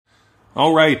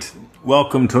All right,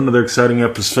 welcome to another exciting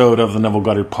episode of the Neville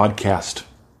Goddard Podcast.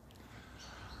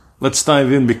 Let's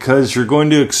dive in because you're going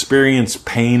to experience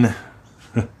pain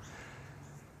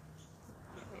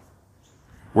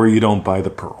where you don't buy the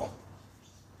pearl.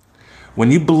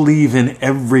 When you believe in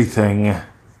everything,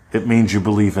 it means you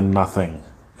believe in nothing.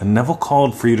 And Neville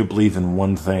called for you to believe in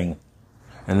one thing,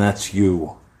 and that's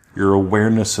you, your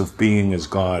awareness of being as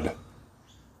God.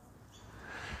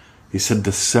 He said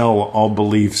to sell all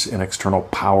beliefs in external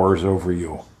powers over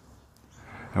you.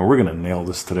 And we're going to nail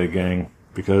this today, gang,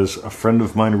 because a friend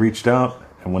of mine reached out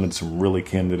and wanted some really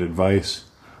candid advice.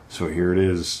 So here it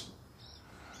is.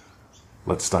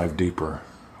 Let's dive deeper.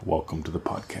 Welcome to the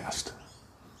podcast.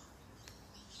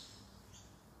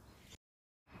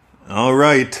 All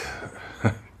right.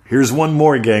 Here's one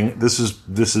more, gang. This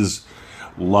is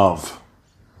love.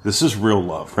 This is real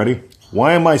love. Ready?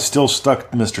 Why am I still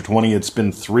stuck, Mr. 20? It's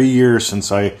been 3 years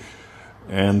since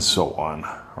and so on,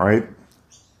 right?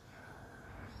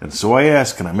 And so I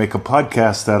asked, can I make a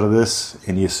podcast out of this?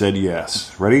 And you said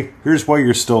yes. Ready? Here's why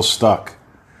you're still stuck.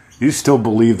 You still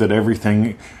believe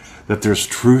that there's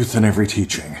truth in every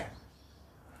teaching,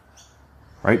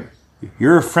 right?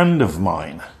 You're a friend of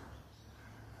mine.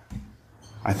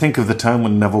 I think of the time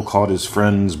when Neville called his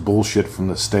friends bullshit from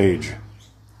the stage.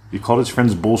 He called his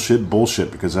friends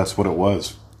bullshit because that's what it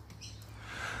was.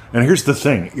 And here's the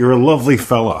thing. You're a lovely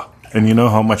fella, and you know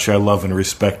how much I love and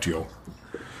respect you.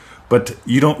 But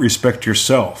you don't respect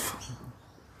yourself.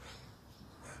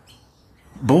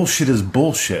 Bullshit is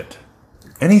bullshit.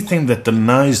 Anything that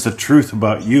denies the truth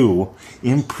about you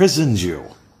imprisons you.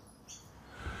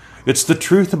 It's the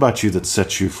truth about you that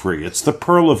sets you free. It's the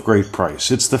pearl of great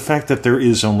price. It's the fact that there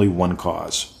is only one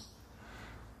cause.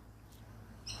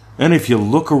 And if you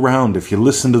look around, if you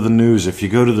listen to the news, if you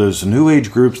go to those new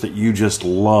age groups that you just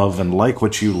love and like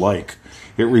what you like,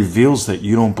 it reveals that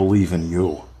you don't believe in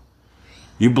you.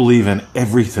 You believe in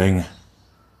everything,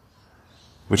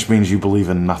 which means you believe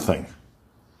in nothing.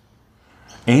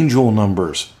 Angel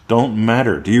numbers don't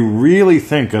matter. Do you really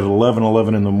think that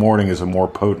 11:11 in the morning is a more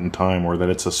potent time or that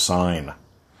it's a sign?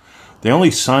 The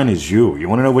only sign is you. You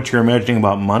want to know what you're imagining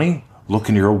about money? Look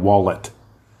in your wallet.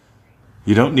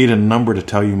 You don't need a number to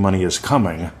tell you money is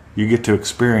coming. You get to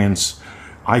experience,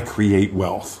 I create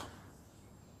wealth.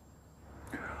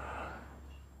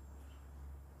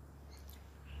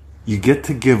 You get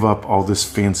to give up all this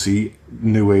fancy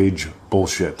new age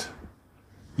bullshit.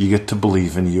 You get to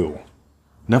believe in you.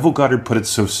 Neville Goddard put it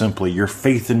so simply. Your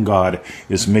faith in God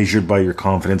is measured by your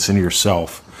confidence in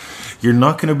yourself. You're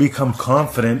not going to become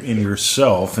confident in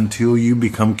yourself until you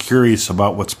become curious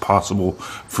about what's possible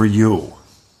for you.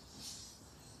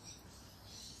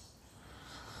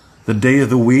 The day of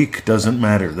the week doesn't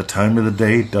matter. The time of the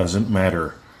day doesn't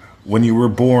matter. When you were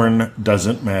born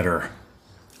doesn't matter.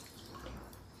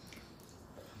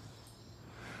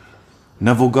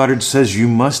 Neville Goddard says you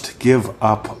must give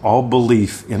up all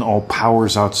belief in all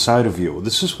powers outside of you.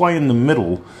 This is why in the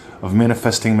middle of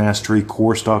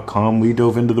ManifestingMasteryCourse.com we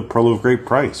dove into the Pearl of Great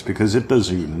Price, because it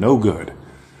does you no good.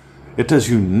 It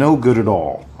does you no good at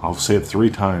all. I'll say it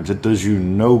 3 times. It does you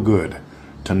no good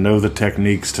to know the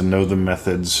techniques, to know the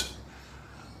methods,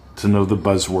 to know the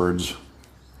buzzwords.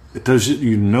 It does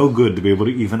you no good to be able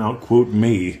to even outquote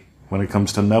me when it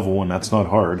comes to Neville, and that's not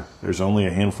hard. There's only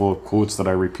a handful of quotes that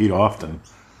I repeat often.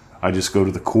 I just go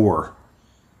to the core.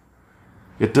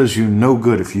 It does you no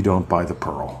good if you don't buy the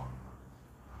pearl.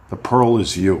 The pearl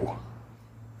is you.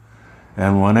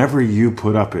 And whenever you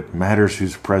put up, it matters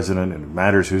who's president, it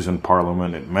matters who's in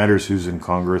parliament, it matters who's in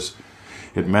Congress,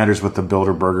 it matters what the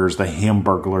Bilderbergers, the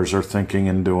Hamburglers are thinking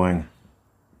and doing.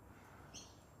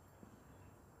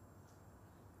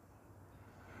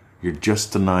 You're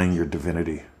just denying your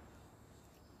divinity.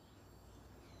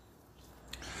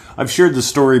 I've shared the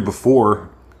story before.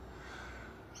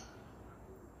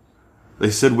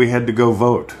 They said we had to go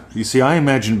vote. You see, I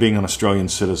imagine being an Australian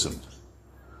citizen.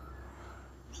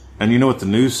 And you know what the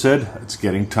news said? It's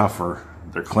getting tougher.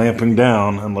 They're clamping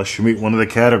down unless you meet one of the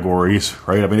categories,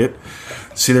 right? I mean,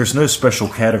 there's no special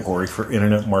category for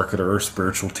internet marketer or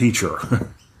spiritual teacher,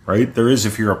 right? There is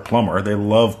if you're a plumber. They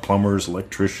love plumbers,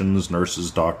 electricians,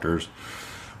 nurses, doctors.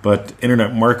 But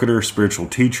internet marketer, spiritual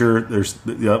teacher,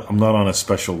 I'm not on a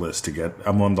special list to get.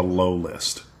 I'm on the low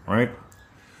list, right?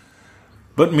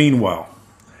 But meanwhile,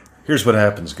 here's what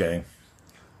happens, gang.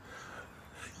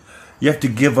 You have to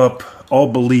give up all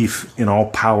belief in all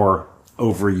power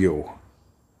over you.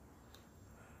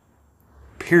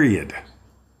 Period.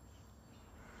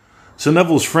 So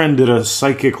Neville's friend did a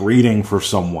psychic reading for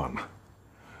someone,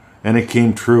 and it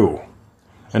came true.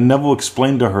 And Neville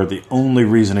explained to her the only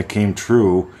reason it came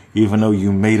true, even though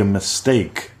you made a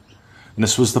mistake, And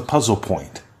this was the puzzle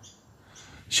point.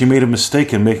 She made a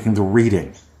mistake in making the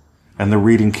reading. And the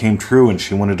reading came true, and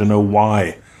she wanted to know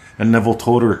why. And Neville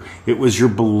told her, it was your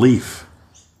belief.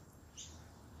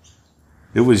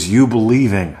 It was you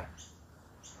believing.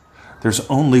 There's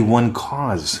only one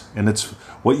cause, and it's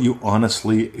what you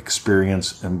honestly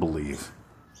experience and believe.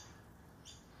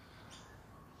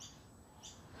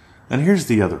 And here's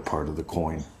the other part of the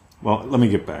coin. Well, let me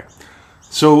get back.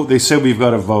 So they said we've got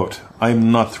to vote.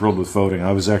 I'm not thrilled with voting.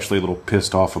 I was actually a little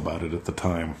pissed off about it at the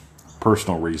time.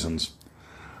 Personal reasons.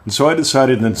 And so I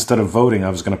decided that instead of voting, I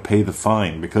was going to pay the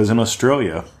fine. Because in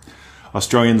Australia,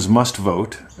 Australians must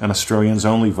vote, and Australians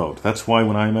only vote. That's why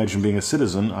when I imagine being a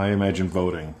citizen, I imagine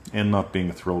voting, and not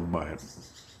being thrilled by it.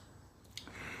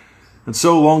 And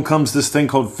so along comes this thing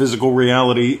called physical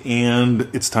reality, and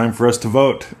it's time for us to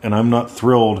vote. And I'm not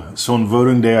thrilled. So on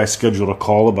voting day, I scheduled a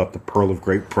call about the Pearl of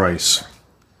Great Price.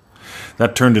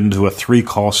 That turned into a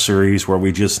 3-call series where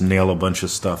we just nail a bunch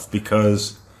of stuff.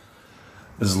 Because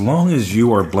as long as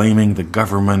you are blaming the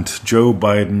government, Joe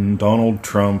Biden, Donald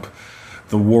Trump,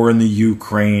 the war in the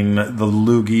Ukraine, the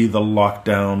loogie, the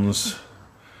lockdowns,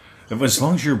 as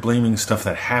long as you're blaming stuff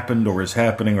that happened or is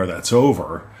happening or that's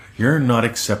over, you're not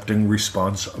accepting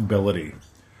responsibility.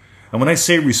 And when I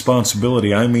say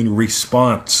responsibility, I mean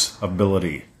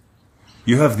responsibility.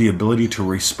 You have the ability to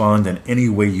respond in any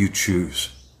way you choose.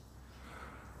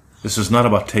 This is not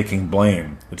about taking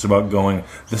blame. It's about going,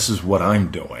 this is what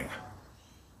I'm doing.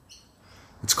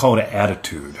 It's called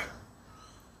attitude.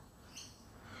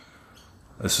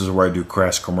 This is where I do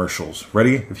crass commercials.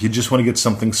 Ready? If you just want to get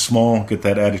something small, get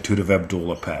that Attitude of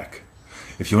Abdullah pack.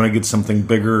 If you want to get something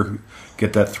bigger,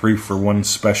 get that 3-for-1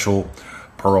 special,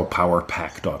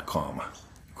 pearlpowerpack.com.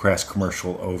 Crass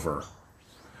commercial over.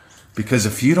 Because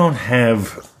if you don't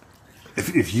have,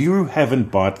 if you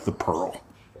haven't bought the Pearl,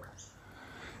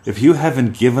 if you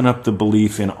haven't given up the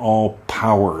belief in all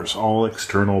powers, all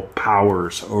external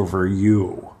powers over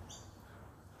you,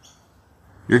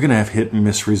 you're going to have hit and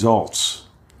miss results.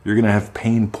 You're going to have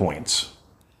pain points.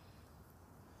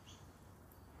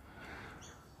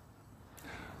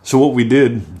 So what we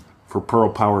did for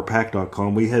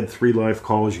pearlpowerpack.com, we had 3 live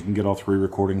calls. You can get all 3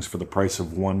 recordings for the price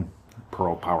of 1.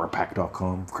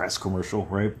 Pearlpowerpack.com, crass commercial,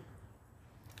 right?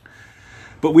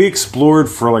 But we explored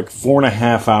for like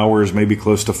 4.5 hours, maybe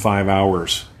close to 5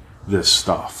 hours, this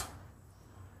stuff.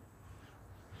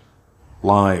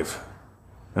 Live.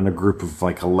 And a group of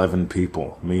like 11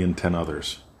 people, me and 10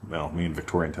 others. Well, me and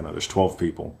Victoria and 10 others, 12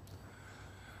 people.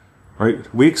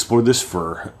 Right? We explored this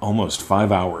for almost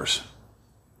 5 hours.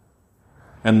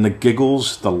 And the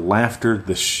giggles, the laughter,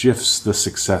 the shifts, the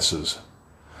successes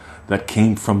that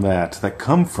came from that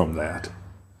come from that.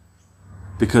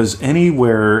 Because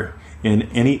anywhere in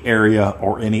any area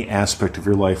or any aspect of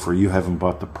your life where you haven't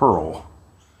bought the Pearl,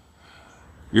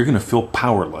 you're going to feel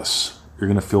powerless. You're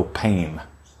going to feel pain.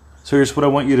 So here's what I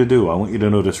want you to do. I want you to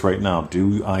notice right now,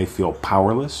 do I feel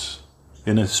powerless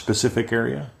in a specific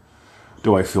area?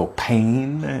 Do I feel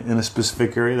pain in a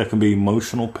specific area? That can be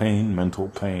emotional pain, mental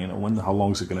pain. How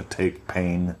long is it going to take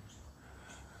pain?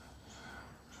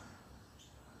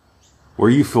 Where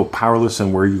you feel powerless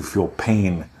and where you feel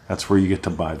pain, that's where you get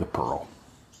to buy the Pearl.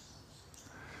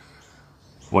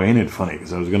 Well, ain't it funny?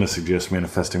 Because I was going to suggest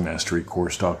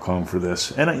ManifestingMasteryCourse.com for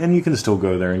this. And you can still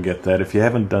go there and get that. If you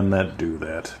haven't done that, do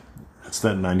that. It's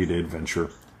that 90-day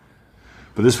adventure.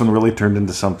 But this one really turned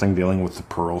into something dealing with the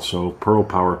Pearl. So,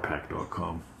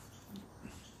 pearlpowerpack.com.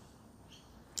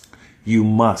 You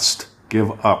must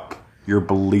give up your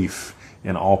belief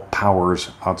in all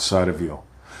powers outside of you.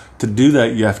 To do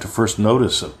that, you have to first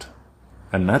notice it.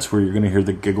 And that's where you're going to hear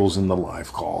the giggles in the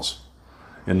live calls,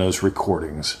 in those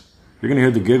recordings. You're going to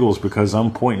hear the giggles because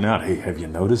I'm pointing out, hey, have you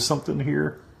noticed something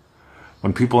here?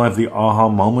 When people have the aha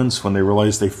moments, when they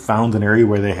realize they found an area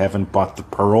where they haven't bought the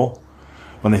Pearl,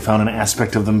 when they found an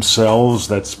aspect of themselves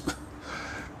that's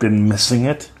been missing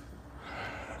it,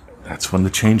 that's when the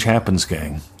change happens,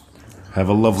 gang. Have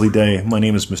a lovely day. My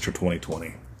name is Mr.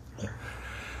 2020.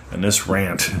 And this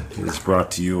rant is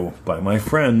brought to you by my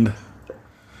friend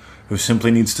who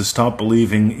simply needs to stop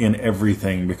believing in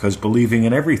everything, because believing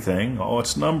in everything,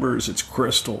 it's numbers, it's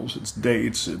crystals, it's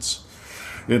dates,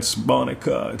 it's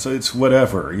Monica, it's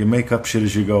whatever. You make up shit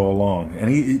as you go along.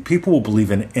 And people will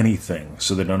believe in anything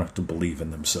so they don't have to believe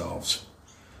in themselves.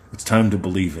 It's time to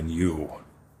believe in you.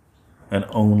 And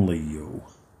only you.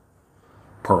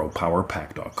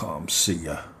 pearlpowerpack.com. See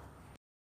ya.